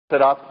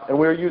set up, and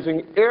we're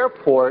using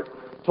Airport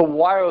to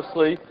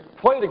wirelessly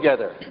play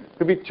together.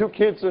 Could be two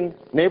kids in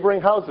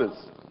neighboring houses.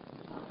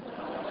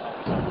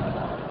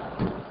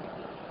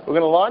 We're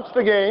going to launch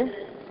the game.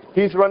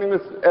 He's running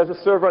this as a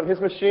server on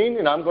his machine,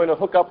 and I'm going to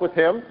hook up with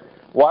him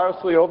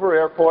wirelessly over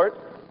Airport.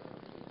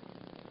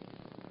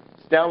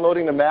 It's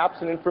downloading the maps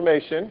and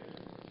information.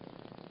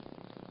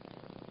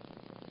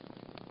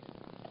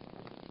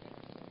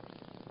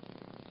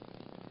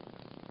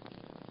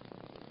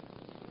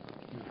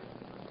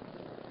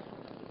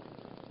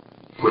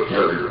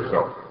 Prepare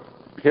yourself.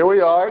 Here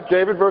we are,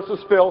 David versus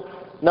Phil.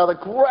 Now the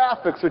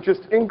graphics are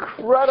just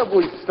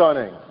incredibly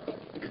stunning.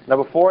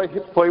 Now before I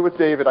hit play with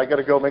David, I got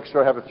to go make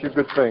sure I have a few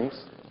good things.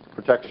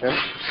 Protection.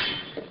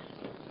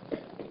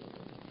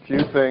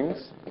 Few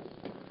things.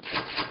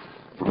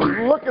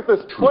 Look at this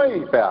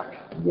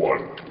playback.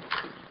 1.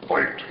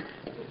 Fight.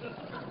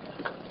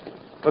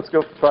 Let's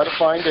go try to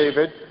find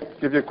David.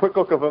 Give you a quick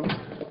look of him.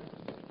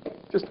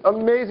 Just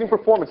amazing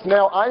performance.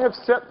 Now I have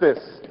set this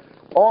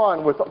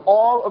on with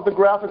all of the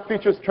graphic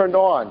features turned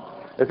on.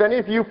 If any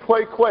of you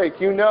play Quake,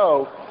 you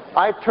know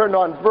I've turned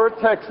on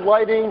vertex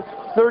lighting,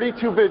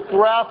 32-bit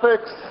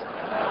graphics.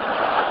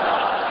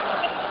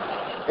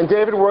 And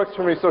David works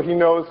for me, so he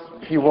knows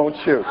he won't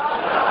shoot.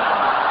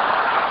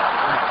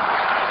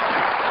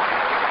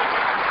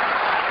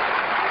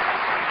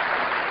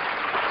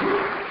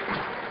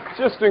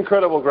 Just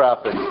incredible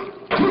graphics.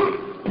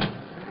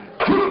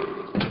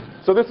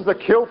 So this is a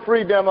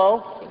kill-free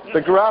demo.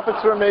 The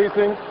graphics are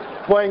amazing.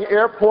 Playing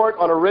Airport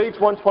on a Rage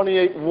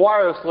 128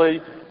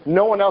 wirelessly.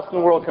 No one else in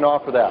the world can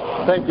offer that.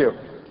 Thank you.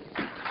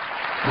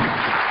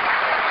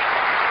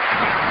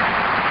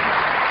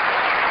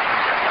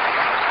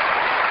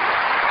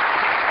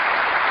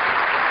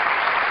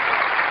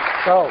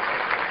 So,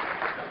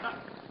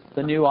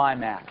 the new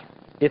iMac.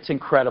 It's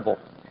incredible.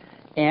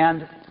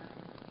 And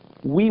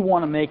we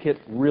want to make it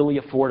really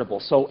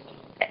affordable. So,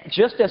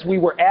 just as we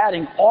were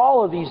adding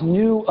all of these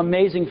new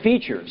amazing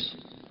features,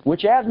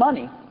 which add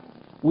money,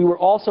 we were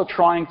also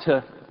trying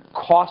to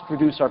cost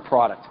reduce our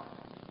product,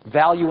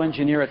 value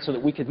engineer it so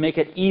that we could make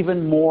it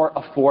even more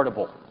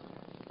affordable.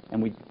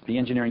 And the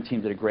engineering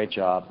team did a great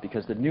job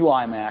because the new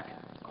iMac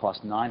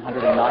cost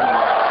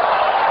 $999.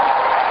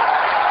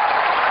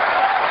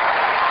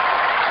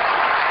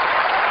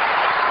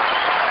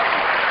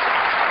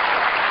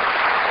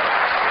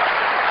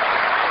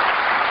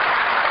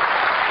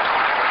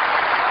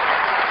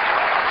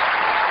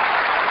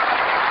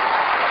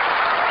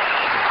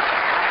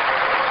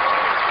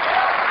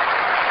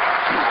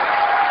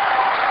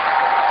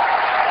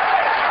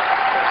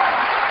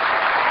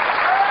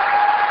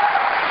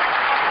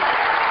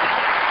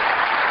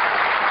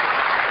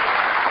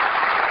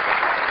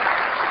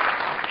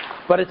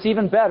 But it's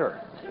even better.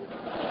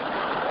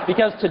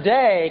 Because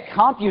today,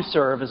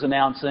 CompuServe is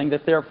announcing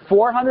that their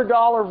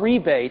 $400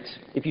 rebate,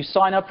 if you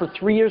sign up for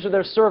 3 years of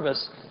their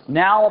service,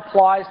 now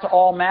applies to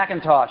all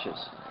Macintoshes.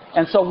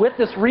 And so with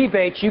this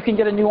rebate, you can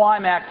get a new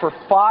iMac for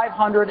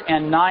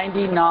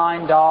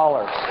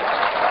 $599.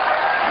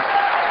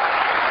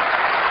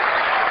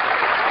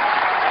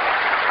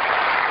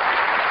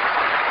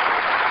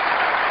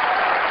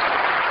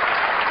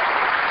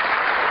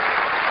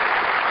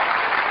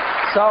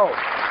 So,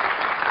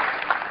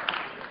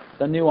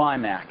 the new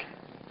iMac.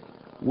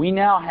 We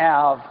now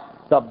have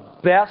the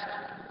best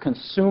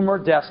consumer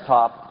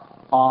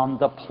desktop on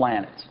the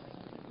planet.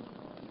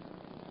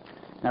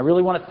 And I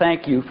really want to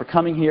thank you for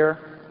coming here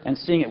and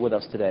seeing it with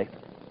us today.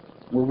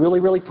 We're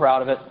really, really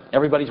proud of it.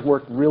 Everybody's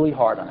worked really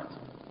hard on it.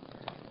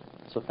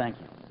 So thank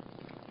you.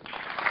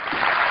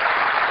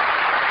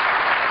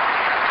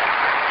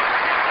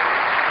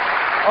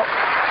 Oh,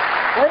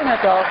 wait a minute,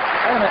 though.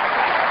 Wait a minute.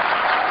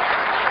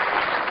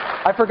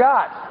 I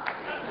forgot.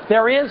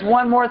 There is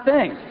one more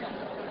thing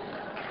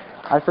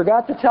I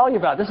forgot to tell you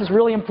about. This is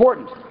really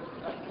important.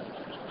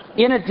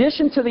 In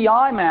addition to the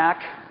iMac,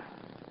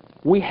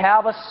 we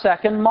have a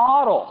second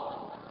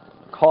model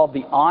called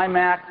the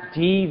iMac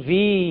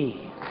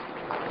DV.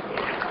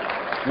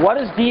 What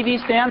does DV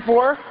stand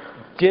for?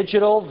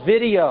 Digital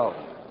video.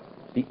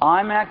 The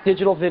iMac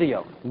Digital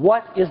Video.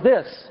 What is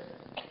this?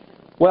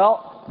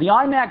 Well, the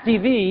iMac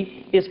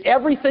DV is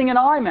everything in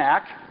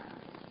iMac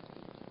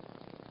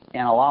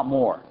and a lot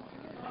more.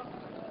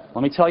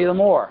 Let me tell you the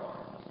more.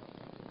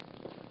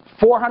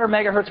 400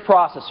 megahertz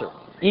processor,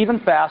 even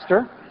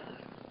faster.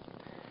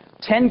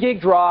 10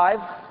 gig drive,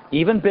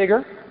 even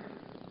bigger.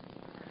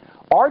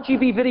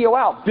 RGB video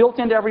out, built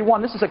into every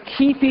one. This is a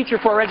key feature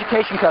for our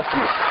education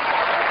customers.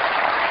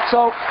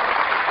 So,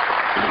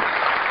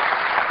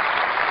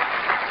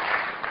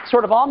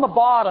 sort of on the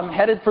bottom,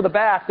 headed for the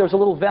back, there's a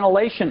little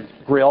ventilation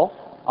grill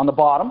on the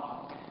bottom.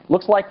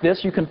 Looks like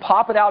this. You can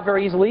pop it out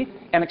very easily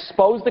and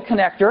expose the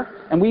connector.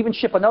 And we even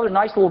ship another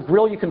nice little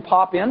grill you can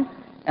pop in,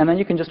 and then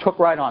you can just hook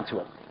right onto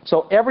it.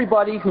 So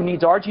everybody who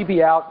needs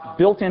RGB out,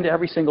 built into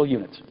every single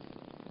unit.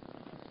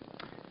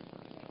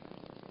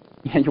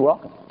 Yeah, you're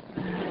welcome.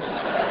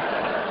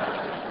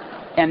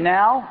 And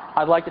now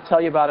I'd like to tell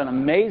you about an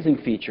amazing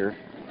feature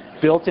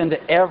built into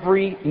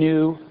every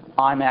new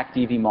iMac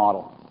DV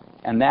model.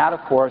 And that, of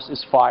course,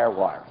 is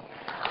FireWire.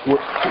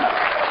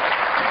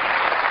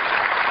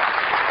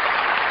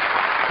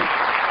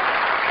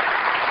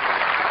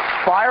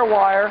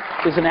 FireWire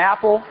is an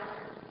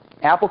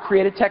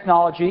Apple-created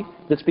technology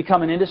that's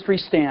become an industry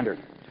standard.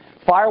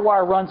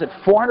 FireWire runs at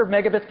 400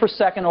 megabits per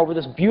second over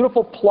this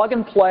beautiful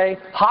plug-and-play,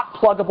 hot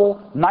pluggable,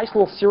 nice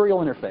little serial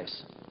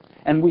interface.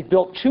 And we've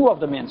built 2 of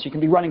them in, so you can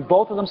be running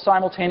both of them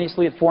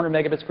simultaneously at 400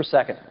 megabits per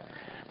second.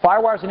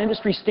 FireWire is an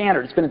industry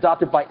standard. It's been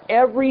adopted by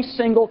every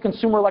single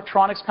consumer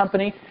electronics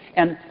company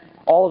and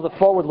all of the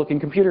forward-looking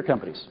computer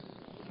companies.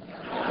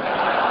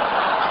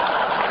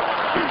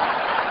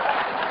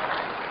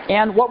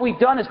 And what we've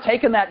done is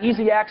taken that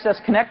easy access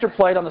connector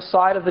plate on the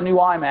side of the new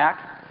iMac,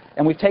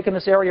 and we've taken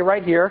this area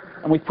right here,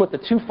 and we've put the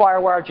 2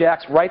 FireWire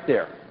jacks right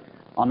there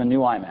on the new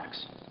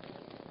iMacs.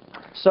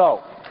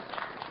 So,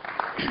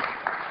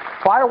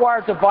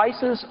 FireWire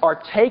devices are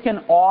taken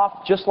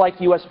off just like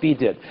USB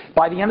did.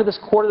 By the end of this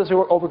quarter, there's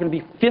going to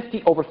be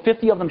over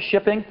 50 of them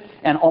shipping,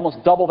 and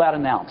almost double that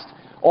announced.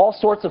 All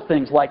sorts of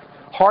things like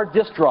hard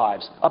disk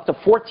drives, up to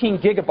 14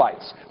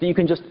 gigabytes, that you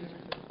can just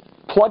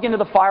plug into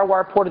the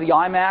FireWire port of the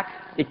iMac.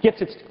 It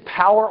gets its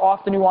power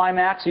off the new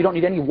iMac, so you don't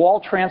need any wall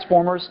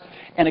transformers.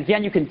 And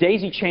again, you can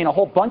daisy chain a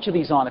whole bunch of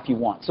these on if you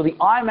want. So the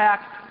iMac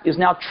is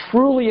now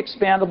truly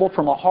expandable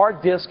from a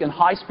hard disk and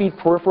high-speed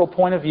peripheral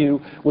point of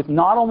view with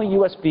not only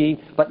USB,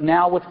 but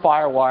now with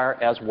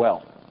FireWire as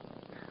well.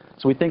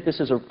 So we think this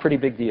is a pretty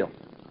big deal.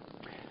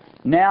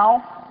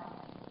 Now,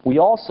 we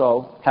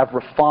also have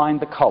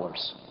refined the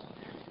colors.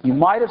 You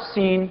might have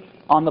seen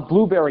on the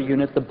Blueberry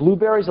unit, the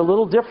Blueberry is a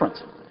little different,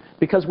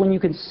 because when you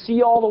can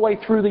see all the way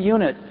through the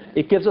unit,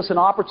 it gives us an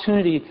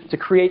opportunity to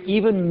create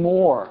even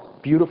more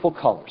beautiful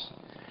colors.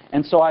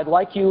 And so I'd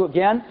like you,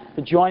 again,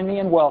 to join me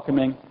in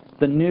welcoming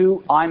the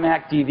new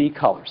iMac DV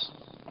colors.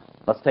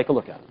 Let's take a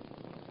look at it.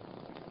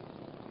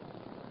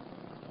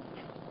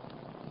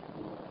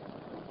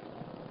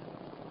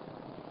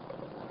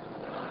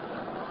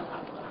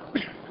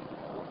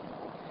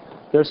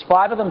 There's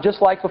 5 of them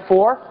just like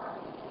before.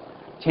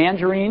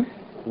 Tangerine,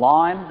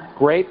 lime,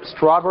 grape,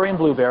 strawberry, and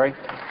blueberry.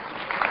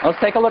 Let's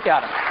take a look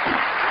at them.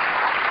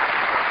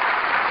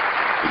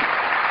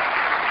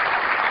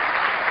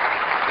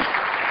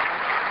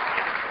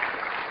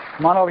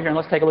 Come on over here and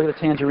let's take a look at the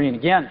tangerine.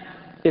 Again,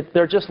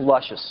 they're just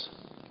luscious.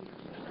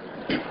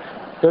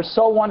 They're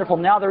so wonderful.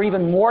 Now they're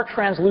even more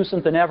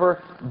translucent than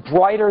ever,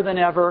 brighter than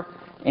ever,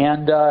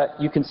 and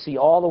you can see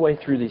all the way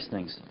through these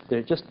things.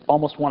 They just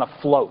almost want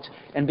to float.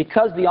 And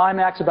because the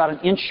iMac's about an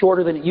inch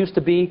shorter than it used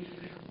to be,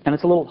 and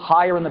it's a little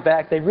higher in the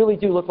back, they really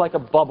do look like a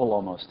bubble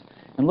almost.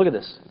 And look at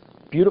this.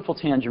 Beautiful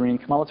tangerine.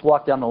 Come on, let's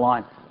walk down the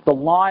line. The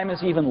lime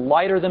is even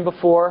lighter than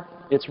before.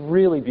 It's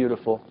really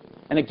beautiful.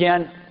 And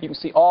again, you can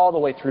see all the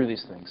way through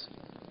these things.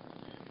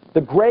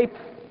 The grape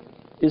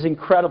is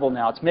incredible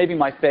now. It's maybe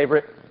my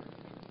favorite.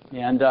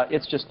 And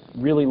it's just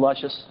really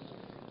luscious.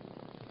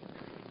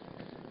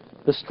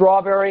 The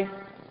strawberry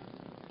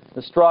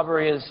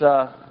is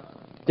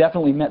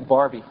definitely meant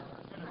Barbie.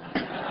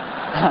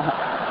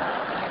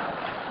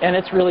 And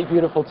it's really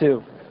beautiful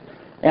too.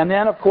 And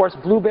then, of course,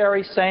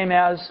 blueberry, same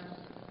as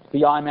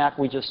the iMac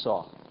we just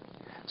saw.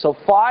 So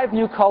 5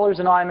 new colors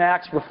in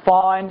iMacs,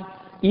 refined,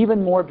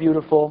 even more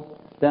beautiful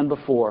than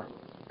before.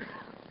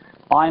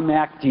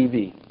 iMac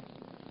DV.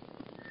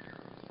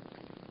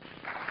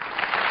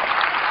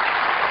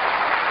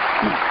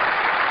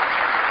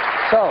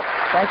 So,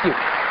 thank you.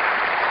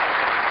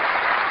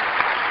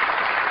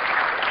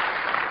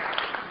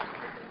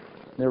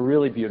 They're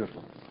really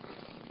beautiful.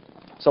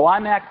 So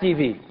iMac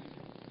DV.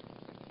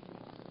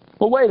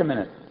 Well, wait a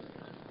minute.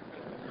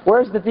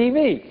 Where's the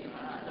DV?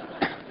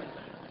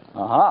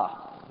 Aha.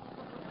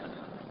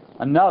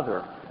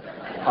 Another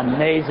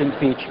amazing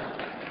feature.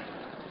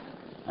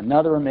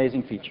 Another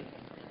amazing feature.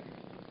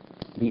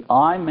 The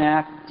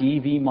iMac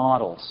DV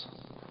models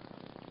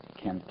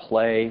can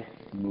play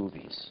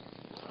movies.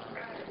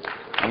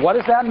 And what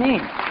does that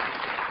mean?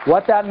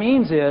 What that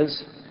means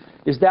is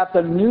that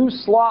the new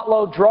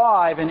slot-load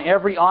drive in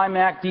every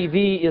iMac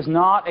DV is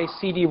not a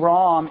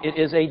CD-ROM, it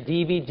is a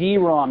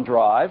DVD-ROM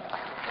drive.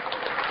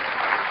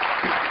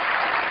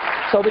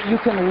 So that you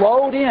can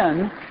load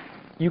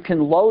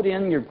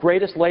in your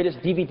greatest, latest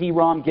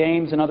DVD-ROM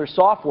games and other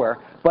software,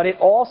 but it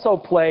also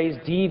plays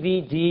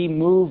DVD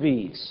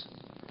movies.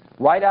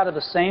 Right out of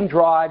the same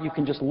drive, you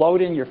can just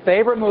load in your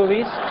favorite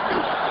movies.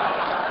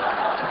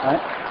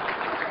 Right?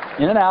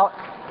 In and out.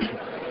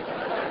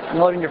 You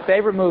load in your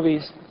favorite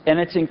movies, and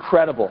it's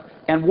incredible.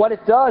 And what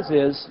it does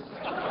is,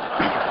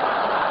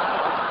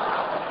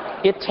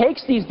 it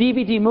takes these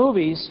DVD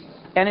movies,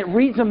 and it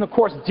reads them, of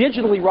course,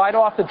 digitally right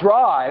off the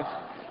drive,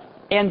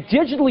 and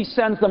digitally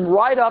sends them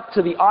right up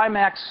to the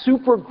iMac's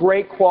super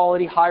great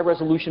quality,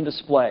 high-resolution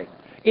display.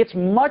 It's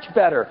much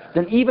better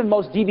than even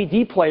most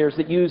DVD players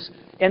that use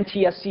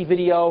NTSC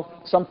video,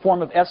 some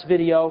form of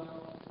S-video,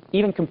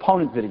 even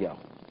component video.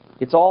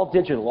 It's all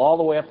digital, all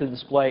the way up to the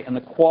display, and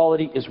the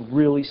quality is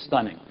really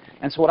stunning.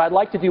 And so what I'd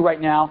like to do right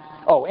now,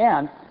 oh,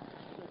 and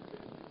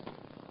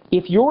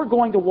if you're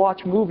going to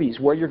watch movies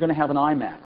where you're going to have an iMac,